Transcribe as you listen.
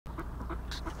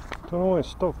Don't know what it's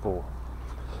stopped for.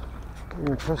 Don't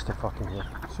even press the fucking here.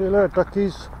 See you later,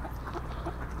 duckies.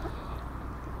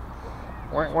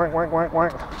 Wank, wank, wank, wank,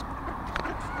 wank.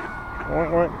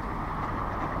 Wank, wank.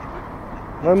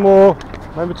 No more.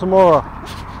 Maybe tomorrow.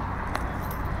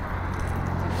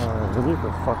 You need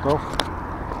to fuck off.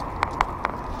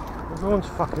 Everyone's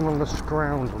fucking on the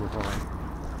scrounge all the time.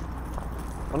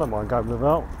 I don't mind going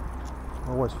without.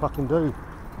 I always fucking do.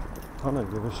 I don't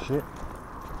give a shit.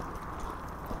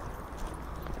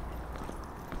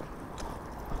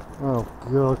 Oh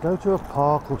god, go to a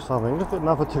park or something. Look at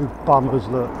another two bummers,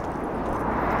 look.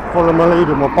 Follow my lead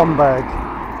in my bum bag.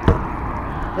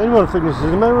 Anyone think this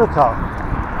is America?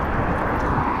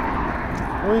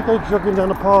 What are you go jogging down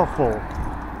the path for?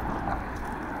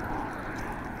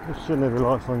 You shouldn't have your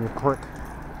lights on, you prick.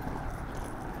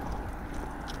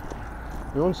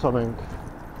 You want something?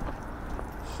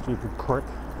 Stupid prick.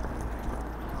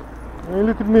 Hey,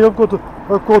 look at me, I've got a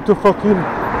fucking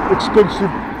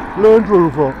expensive Land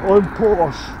Rover. I'm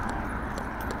posh.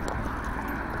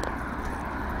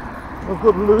 I've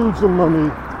got loads of money.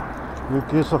 Who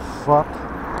gives a fuck?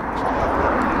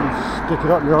 You stick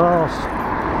it up your ass.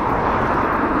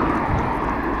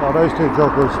 Oh, those two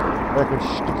joggers, they can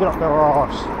stick it up their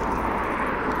ass.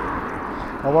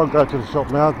 I won't go to the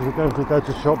shop now because if I go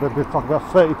to the shop there'll be fucking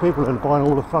about 30 people in buying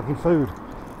all the fucking food.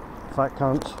 Fat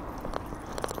cunts.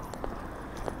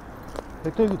 They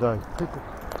do though.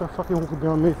 They're fucking walking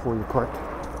behind me for you, prick.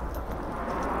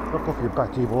 Knock off your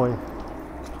batty boy.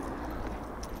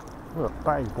 You're a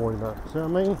batty boy, look. See what I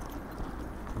mean?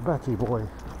 Batty boy.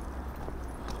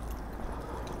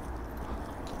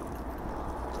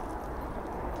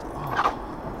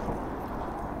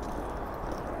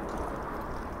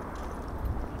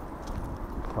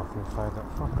 Fucking faggot,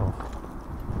 fuck off.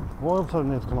 Why am I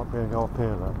telling you to come up here and go up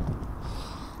here, look?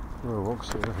 Oh, walk,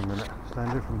 sit there for a minute.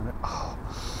 Stand here for a minute. Oh.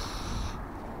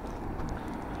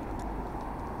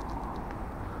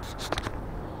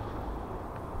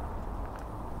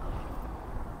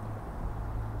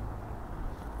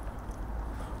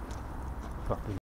 Fucking